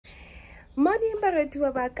Morning,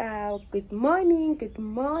 Baratua Baka. Good morning, good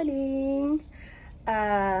morning.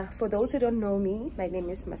 For those who don't know me, my name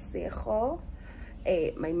is Masejo.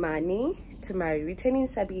 My money to my returning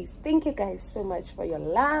subbies. Thank you guys so much for your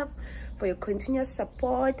love, for your continuous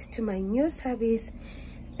support to my new subbies.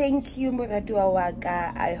 Thank you, Muradua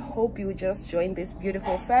Waka. I hope you just join this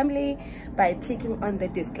beautiful family by clicking on the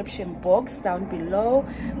description box down below.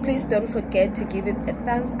 Please don't forget to give it a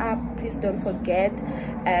thumbs up. Please don't forget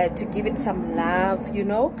to give it some love, you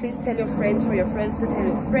know. Please tell your friends, for your friends to tell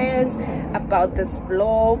your friends about this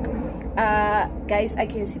vlog. Guys, I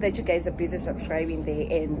can see that you guys are busy subscribing there,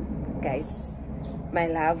 and guys, my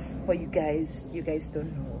love for you guys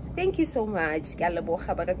don't know. Thank you so much.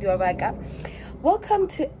 Welcome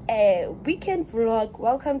to a weekend vlog.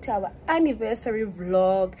 Welcome to our anniversary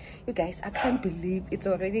vlog. You guys, I can't believe it's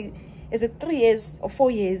already, is it 3 years or 4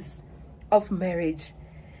 years of marriage?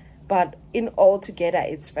 But in all together,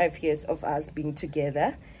 it's 5 years of us being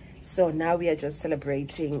together. So now we are just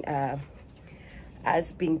celebrating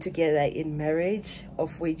us being together in marriage,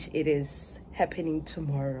 of which it is happening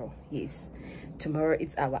tomorrow. Yes, tomorrow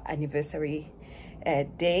is our anniversary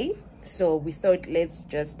day. So we thought, let's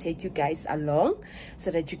just take you guys along so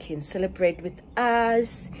that you can celebrate with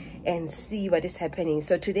us and see what is happening.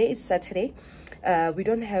 So today is Saturday. We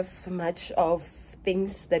don't have much of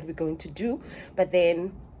things that we're going to do, but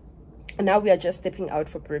then now we are just stepping out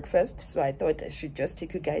for breakfast. So I thought I should just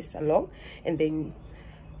take you guys along, and then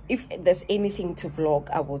if there's anything to vlog,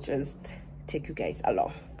 I will just take you guys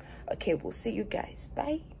along. Okay, we'll see you guys.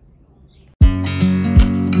 Bye.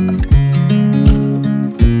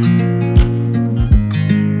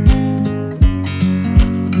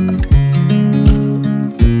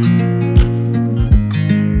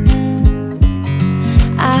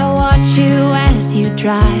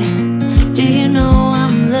 Drive. Do you know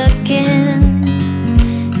I'm looking,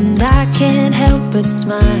 and I can't help but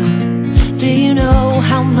smile? Do you know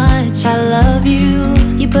how much I love you?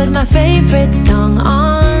 You put my favorite song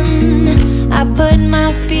on, I put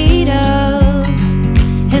my feet up,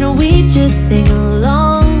 and we just sing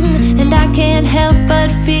along, and I can't help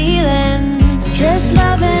but feeling, just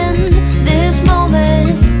loving this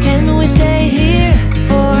moment. Can we stay here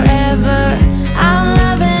forever? I'm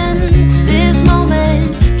loving this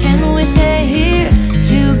moment. Can we stay here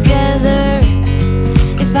together?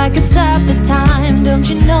 If I could stop the time, don't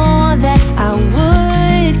you know that I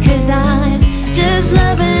would? 'Cause I'm just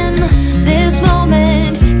loving this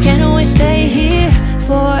moment. Can we stay here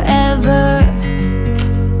forever?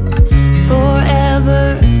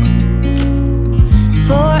 Forever.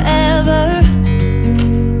 Forever.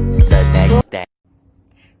 The next day.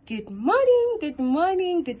 Good morning, good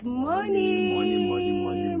morning, good morning.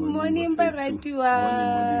 Morning,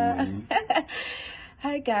 Baratua.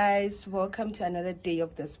 Hi guys, welcome to another day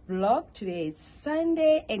of this vlog. Today is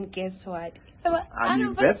Sunday, and guess what? It's our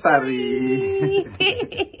anniversary.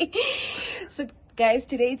 So guys,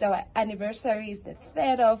 today is our anniversary. It's the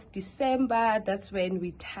 3rd of December. That's when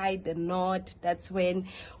we tied the knot. That's when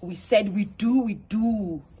we said we do,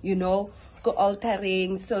 you know, go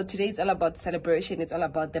altering. So today it's all about celebration. It's all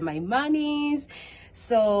about the my monies.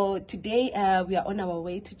 So today we are on our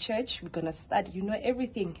way to church. We're gonna start, you know,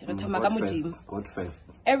 everything God first.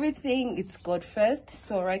 Everything, it's God first.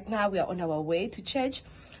 So right now we are on our way to church.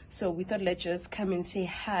 So we thought, let's just come and say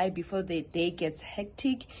hi before the day gets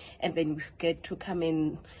hectic, and then we get to come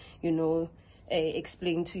and, you know,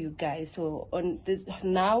 explain to you guys. So on this,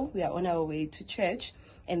 now we are on our way to church,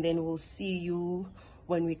 and then we'll see you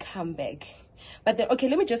when we come back. But then, okay,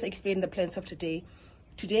 let me just explain the plans of today.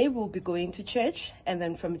 Today we'll be going to church, and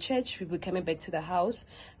then from church we'll be coming back to the house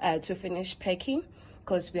to finish packing,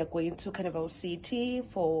 because we are going to Carnival City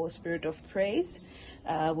for Spirit of Praise.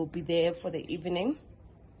 We'll be there for the evening.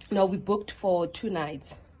 Now we booked for 2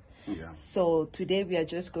 nights. Yeah. So today we are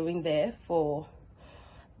just going there for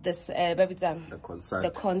this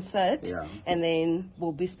the concert. Yeah. And then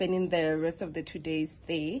we'll be spending the rest of the 2 days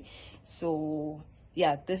there. So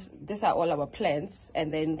yeah, these are all our plans,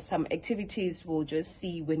 and then some activities we'll just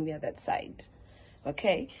see when we are that side.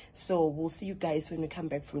 Okay, so we'll see you guys when we come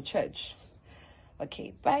back from church.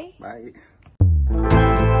 Okay, bye. Bye.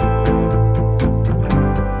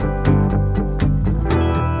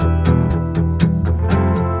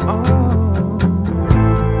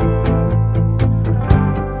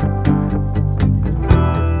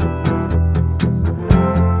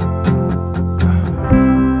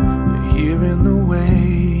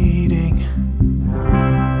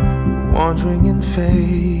 Wandering and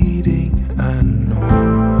fading, I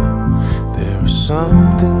know there is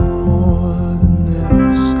something more than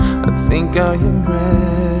this. I think I am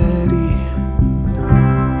ready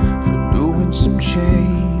for new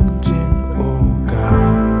changing, oh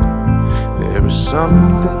God. There is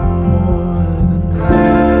something more than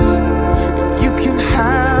this. You can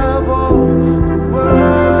have all the world.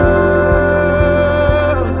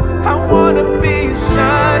 I wanna be a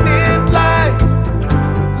shining light,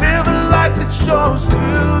 live a life that shows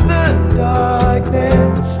through the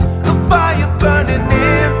darkness, a fire burning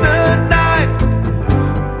in the night,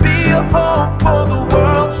 be a hope for the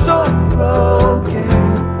world so broken,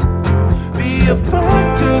 be a friend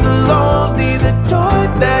to the lonely, the joy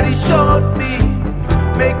that he showed me,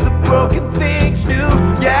 make the broken things new.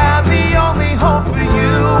 Yeah, I'm the only hope for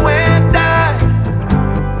you and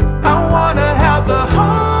I wanna have the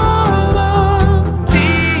heart of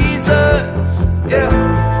Jesus. Yeah,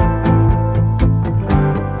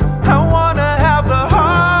 I wanna have the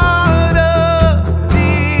heart of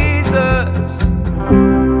Jesus.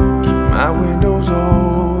 Keep my windows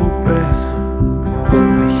open, I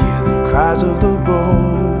hear the cries of the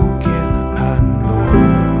broken. I know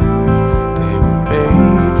they were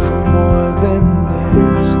made for more than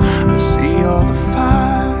this. I see all the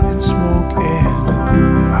fire and smoke and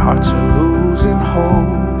their hearts are losing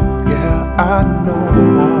hope. Yeah, I know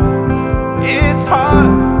it's hard.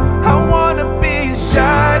 I wanna be a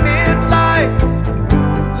shining light,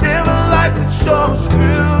 live a life that shows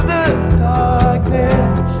through the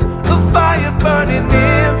darkness, the fire burning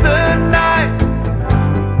in the night,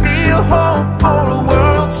 be a hope for a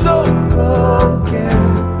world so broken,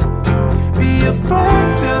 be a friend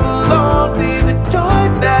to the lonely, the joy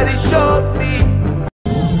that he showed me.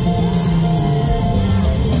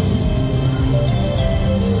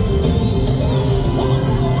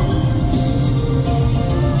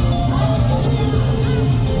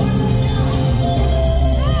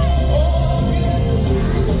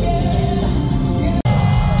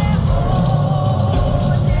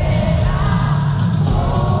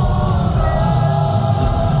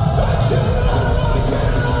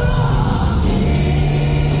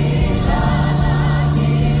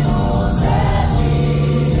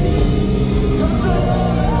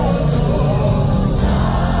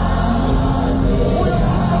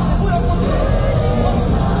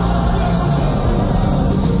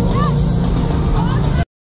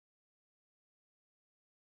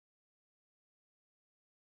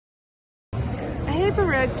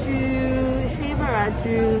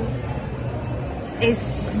 Hebaratu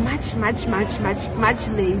is much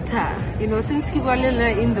later. You know, since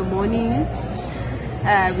Kibolila in the morning,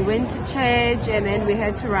 we went to church and then we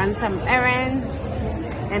had to run some errands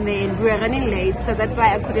and then we were running late, so that's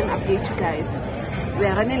why I couldn't update you guys. We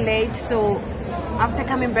were running late, so after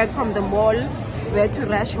coming back from the mall, we had to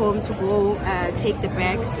rush home to go take the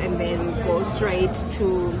bags and then go straight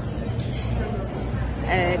to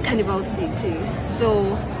Carnival City.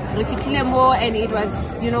 So and it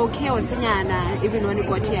was, you know, chaos. Even when we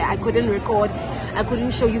got here, I couldn't record, I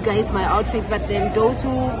couldn't show you guys my outfit, but then those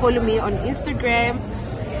who follow me on Instagram,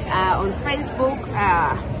 on Facebook,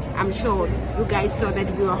 I'm sure you guys saw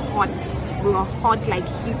that we were hot like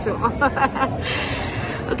heat.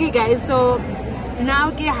 Okay guys, so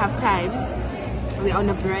now we have time, we're on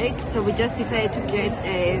a break, so we just decided to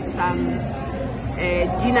get some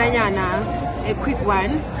dinner, a quick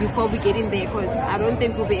one before we get in there, because I don't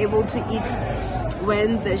think we'll be able to eat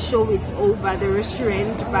when the show is over. The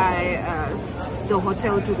restaurant by the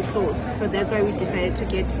hotel will be closed, so that's why we decided to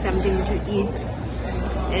get something to eat.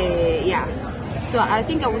 Yeah, so I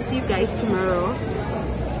think I will see you guys tomorrow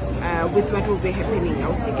with what will be happening.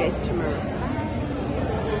 I'll see you guys tomorrow.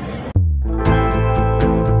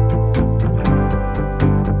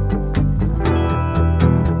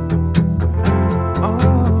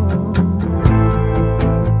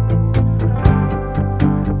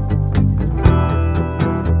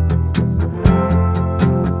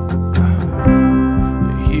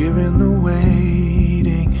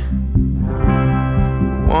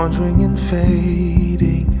 Wandering and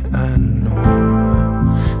fading, I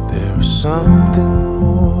know there is something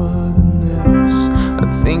more than this. I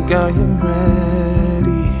think I am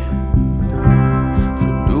ready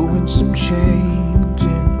for doing some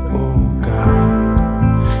changing, oh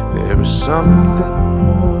God. There is something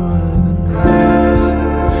more than this.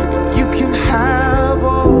 You can have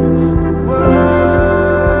all the world.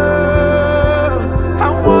 I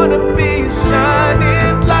wanna be a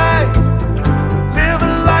shining light,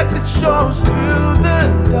 that shows through the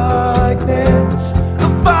darkness, a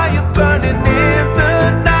fire burning in the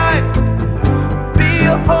night, be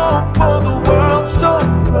a hope for the world so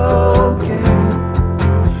broken,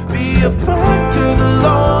 be a friend to the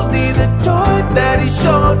lonely, the joy that he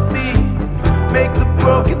showed me, make the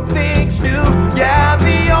broken things new. Yeah, I'm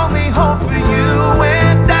the only hope for you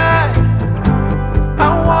and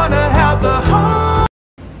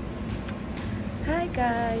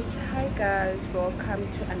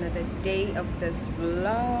this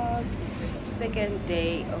vlog. It's the second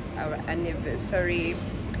day of our anniversary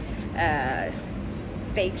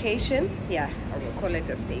staycation. Yeah, I will call it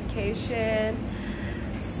a staycation.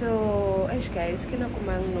 So guys,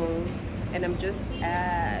 and I'm just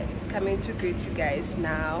coming to greet you guys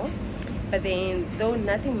now. But then though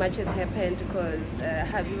nothing much has happened because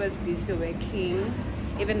Javi was busy working.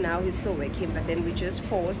 Even now he's still working, but then we just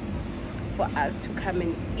forced for us to come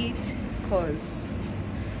and eat because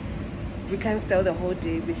we can't stay the whole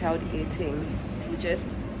day without eating. We just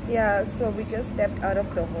so we just stepped out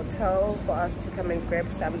of the hotel for us to come and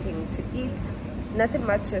grab something to eat. Nothing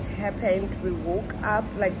much has happened. We woke up,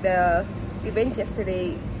 like the event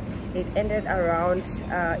yesterday, it ended around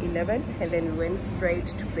 11, and then we went straight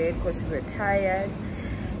to bed because we were tired.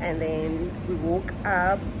 And then we woke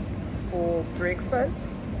up for breakfast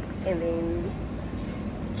and then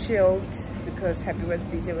chilled because Happy was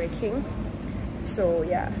busy working. So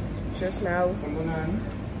yeah, just now.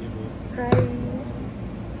 Hi.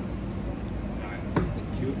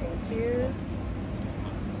 Thank you.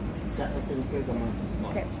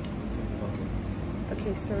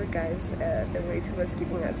 Okay, sorry guys, the waiter was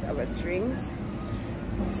giving us our drinks.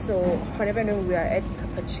 So whenever we are at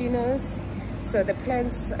cappuccinos, so the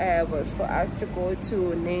plans was for us to go to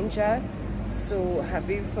Ninja. So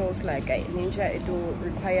Habib feels like Ninja, it will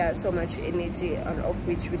require so much energy, of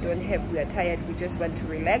which we don't have. We are tired, we just want to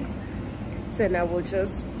relax. So now we'll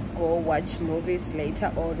just go watch movies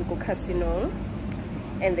later on, go casino.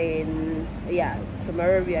 And then yeah,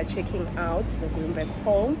 tomorrow we are checking out, we're going back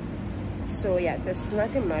home. So yeah, there's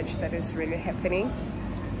nothing much that is really happening.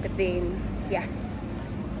 But then yeah,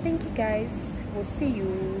 thank you guys, we'll see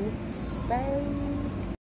you, bye.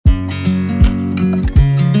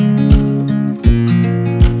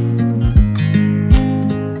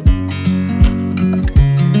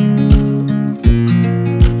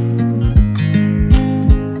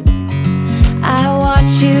 I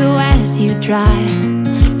watch you as you drive.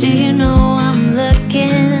 Do you know I'm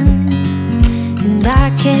looking? And I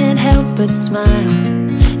can't help but smile.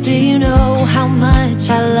 Do you know how much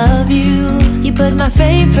I love you? You put my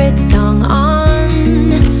favorite song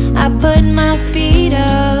on, I put my feet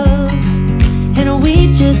up, and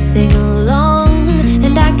we just sing along.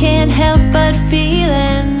 And I can't help but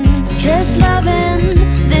feeling, just loving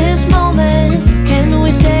this moment. Can we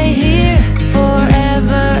stay here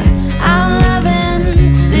forever? I'm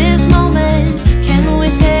loving this moment. Can we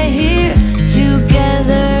stay here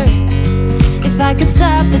together? If I could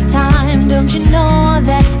stop the time, don't you know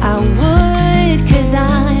that I would? 'Cause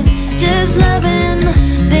I'm just loving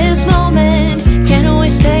this moment. Can we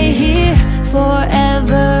stay here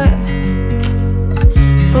forever?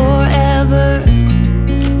 Forever.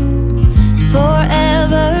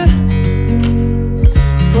 Forever.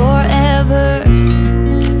 Forever.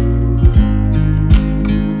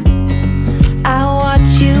 I watch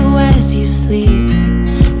you as you sleep.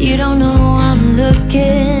 You don't know I'm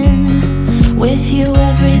looking. With you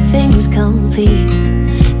everything's complete.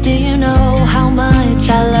 Do you know how much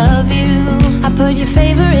I love you? I put your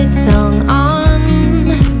favorite song on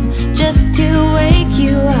just to wake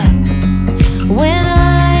you up. When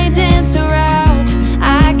I dance around,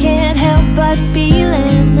 I can't help but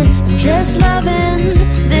feeling, I'm just loving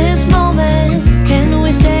this moment. Can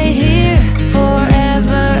we stay here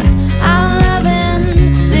forever? I'm loving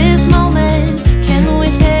this moment. Can we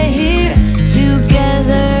stay here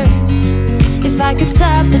together? If I could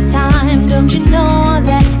stop the time, don't you know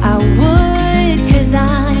that I would? 'Cause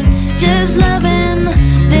I'm just loving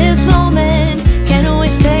this moment. Can we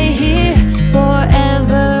stay here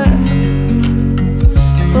forever?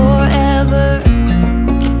 Forever.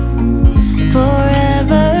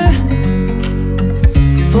 Forever.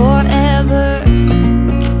 Forever.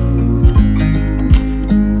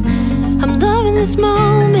 I'm loving this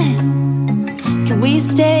moment. Can we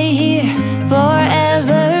stay here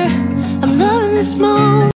forever? I'm loving this moment.